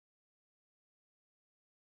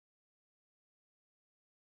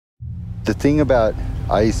The thing about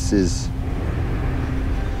ice is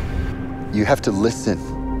you have to listen.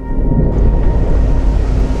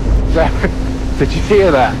 Did you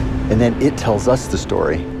hear that? And then it tells us the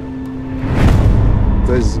story.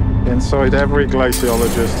 There's inside every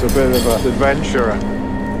glaciologist a bit of an adventurer.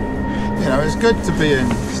 You know, it's good to be in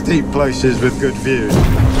steep places with good views.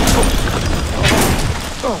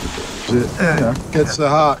 It gets the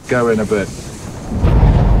heart going a bit.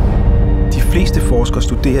 De fleste forskere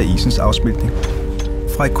studerer isens afsmeltning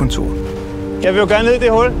fra et kontor. Jeg vil jo gerne ned i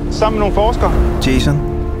det hul sammen med nogle forskere. Jason,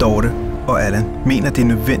 Dorthe og Allan mener, det er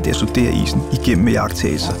nødvendigt at studere isen igennem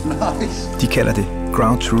iagttagelser. De kalder det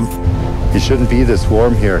ground truth. It shouldn't be this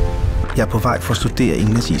warm here. Jeg er på vej for at studere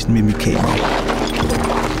indlandsisen med mit kamera.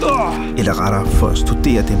 Eller rettere for at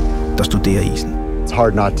studere dem, der studerer isen. It's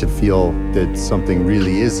hard not to feel that something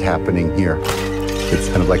really is happening here. It's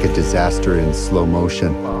kind of like a disaster in slow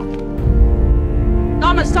motion.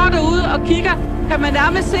 Når man står derude og kigger, kan man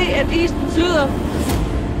nærmest se, at isen flyder.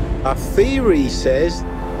 Our theory says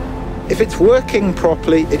if it's working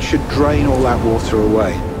properly, it should drain all that water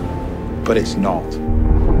away. But it's not.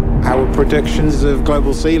 Our predictions of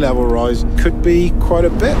global sea level rise could be quite a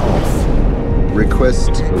bit off. Request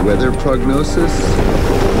a weather prognosis.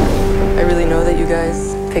 I really know that you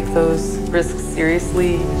guys take those risks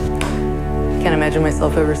seriously. I can't imagine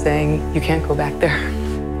myself ever saying, you can't go back there.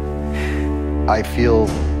 I feel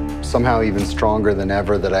somehow even stronger than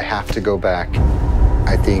ever that I have to go back.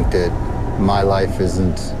 I think that my life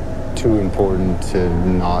isn't too important to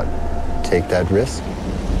not take that risk.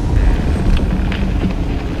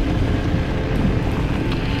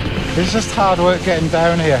 It's just hard work getting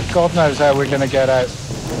down here. God knows how we're going to get out.